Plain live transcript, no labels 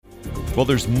Well,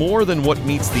 there's more than what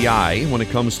meets the eye when it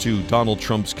comes to Donald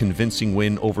Trump's convincing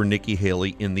win over Nikki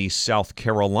Haley in the South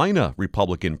Carolina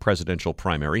Republican presidential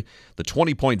primary. The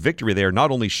 20-point victory there not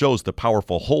only shows the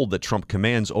powerful hold that Trump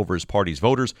commands over his party's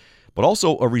voters, but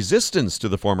also a resistance to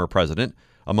the former president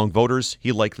among voters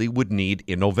he likely would need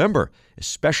in November,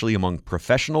 especially among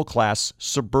professional-class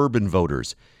suburban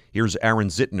voters. Here's Aaron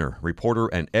Zitner, reporter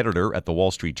and editor at the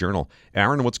Wall Street Journal.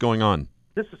 Aaron, what's going on?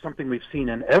 This is something we've seen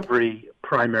in every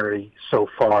primary so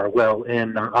far,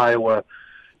 in Iowa,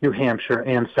 New Hampshire,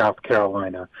 and South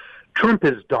Carolina. Trump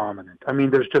is dominant. I mean,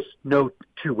 there's just no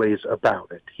two ways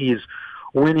about it. He's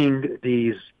winning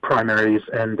these primaries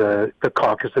and the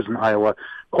caucuses in Iowa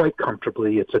quite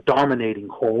comfortably. It's a dominating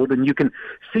hold, and you can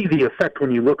see the effect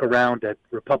when you look around at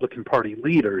Republican Party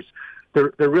leaders.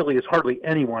 There really is hardly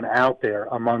anyone out there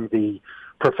among the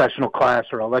professional class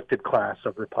or elected class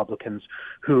of Republicans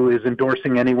who is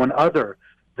endorsing anyone other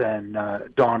than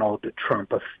Donald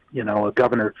Trump, a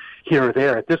governor here or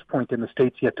there. At this point in the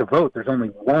states yet to vote, there's only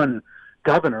one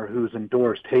governor who's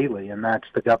endorsed Haley, and that's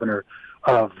the governor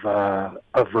of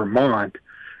Vermont.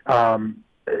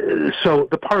 So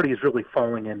the party is really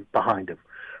falling in behind him.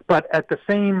 But at the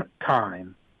same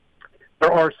time,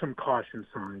 there are some caution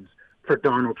signs for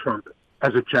Donald Trump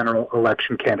as a general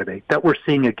election candidate that we're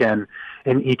seeing again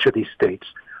in each of these states.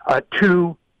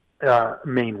 Two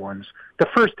main ones. The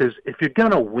first is, if you're going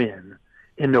to win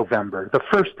in November, the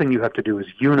first thing you have to do is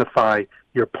unify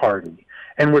your party.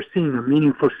 And we're seeing a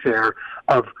meaningful share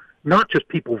of not just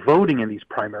people voting in these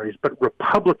primaries, but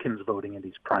Republicans voting in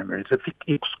these primaries. If you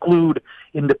exclude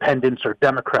independents or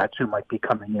Democrats who might be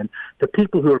coming in, the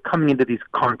people who are coming into these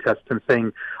contests and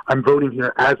saying, I'm voting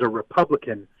here as a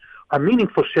Republican, a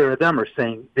meaningful share of them are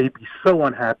saying they'd be so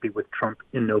unhappy with Trump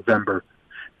in November,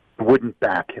 wouldn't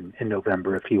back him in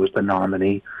November if he was the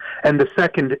nominee. And the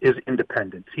second is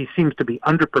independents. He seems to be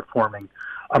underperforming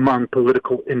among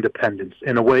political independents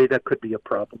in a way that could be a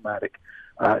problematic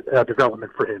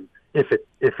development for him if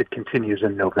it continues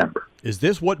in November. Is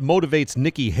this what motivates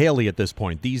Nikki Haley at this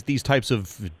point, these types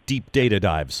of deep data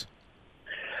dives?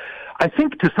 I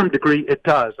think to some degree it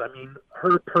does. I mean,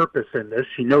 her purpose in this,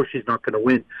 she knows she's not going to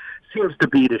win, seems to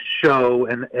be to show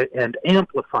and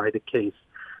amplify the case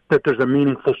that there's a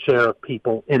meaningful share of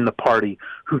people in the party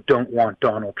who don't want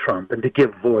Donald Trump, and to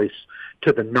give voice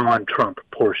to the non-Trump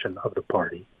portion of the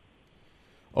party.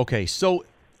 Okay, so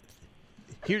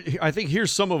I think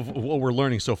here's some of what we're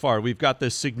learning so far. We've got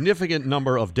this significant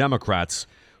number of Democrats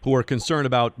who are concerned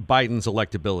about Biden's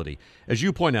electability. As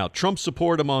you point out, Trump's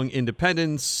support among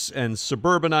independents and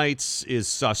suburbanites is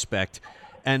suspect.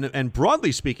 And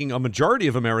broadly speaking, a majority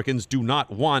of Americans do not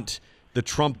want the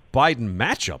Trump-Biden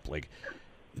matchup. Like,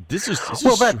 this is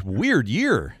a weird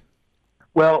year.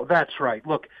 Well, that's right.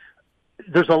 Look,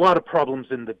 there's a lot of problems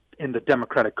in the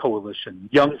Democratic coalition.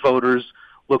 Young voters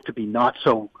look to be not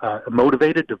so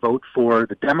motivated to vote for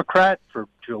the Democrat, for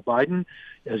Joe Biden,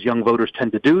 as young voters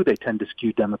tend to do. They tend to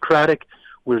skew Democratic.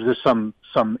 Where there's some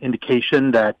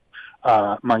indication that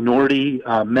minority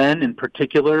men, in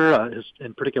particular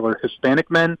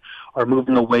Hispanic men, are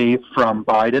moving away from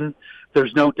Biden.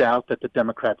 There's no doubt that the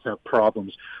Democrats have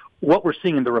problems. What we're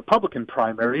seeing in the Republican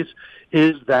primaries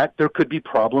is that there could be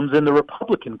problems in the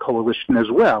Republican coalition as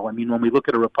well. I mean, when we look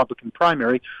at a Republican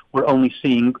primary, we're only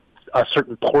seeing a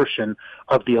certain portion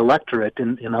of the electorate,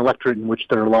 in an electorate in which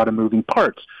there are a lot of moving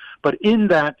parts. But in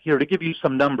that, here, to give you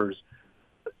some numbers,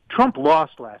 Trump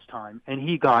lost last time, and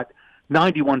he got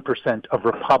 91% of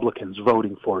Republicans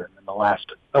voting for him in the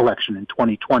last election in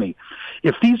 2020.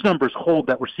 If these numbers hold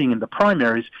that we're seeing in the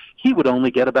primaries, he would only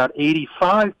get about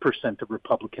 85% of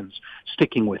Republicans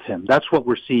sticking with him. That's what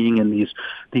we're seeing in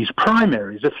these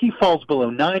primaries. If he falls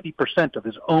below 90% of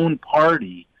his own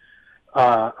party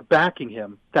backing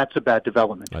him, that's a bad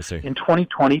development. I see. In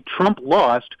 2020, Trump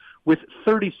lost with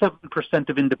 37%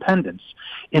 of independents.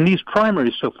 In these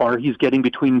primaries so far, he's getting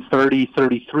between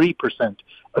 33%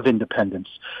 of independents.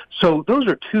 So those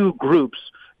are two groups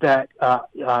that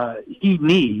he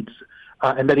needs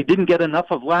and that he didn't get enough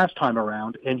of last time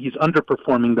around, and he's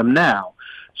underperforming them now.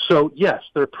 So, yes,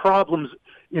 there are problems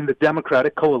in the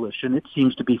Democratic coalition. It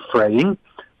seems to be fraying,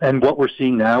 and what we're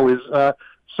seeing now is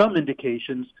some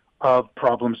indications of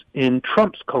problems in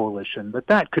Trump's coalition, but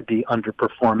that could be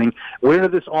underperforming. Where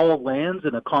this all lands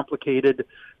in a complicated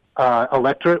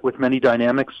electorate with many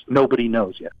dynamics, nobody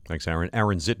knows yet. Thanks, Aaron.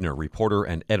 Aaron Zitner, reporter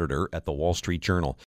and editor at the Wall Street Journal.